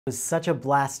It was such a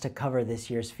blast to cover this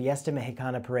year's Fiesta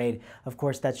Mexicana Parade. Of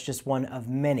course, that's just one of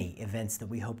many events that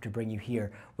we hope to bring you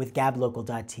here with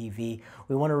gablocal.tv.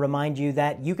 We want to remind you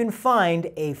that you can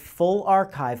find a full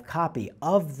archive copy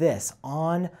of this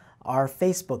on our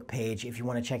Facebook page if you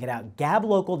want to check it out,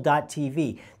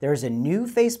 gablocal.tv. There's a new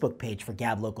Facebook page for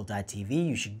gablocal.tv.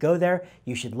 You should go there,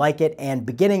 you should like it, and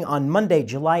beginning on Monday,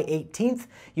 July 18th,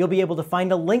 you'll be able to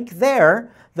find a link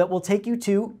there that will take you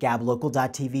to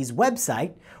gablocal.tv's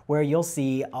website, where you'll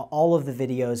see all of the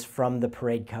videos from the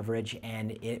parade coverage,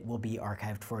 and it will be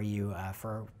archived for you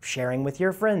for sharing with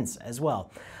your friends as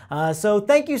well. So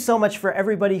thank you so much for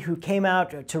everybody who came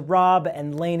out, to Rob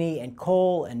and Lainey and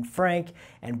Cole and Frank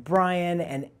and Brian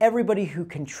and everybody who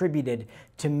contributed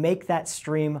to make that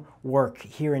stream work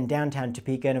here in downtown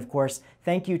Topeka. And of course,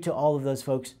 thank you to all of those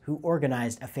folks who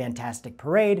organized a fantastic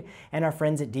parade and our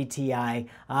friends at DTI.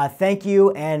 Thank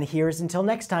you, and here's until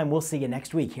next time. We'll see you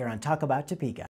next week here on Talk About Topeka.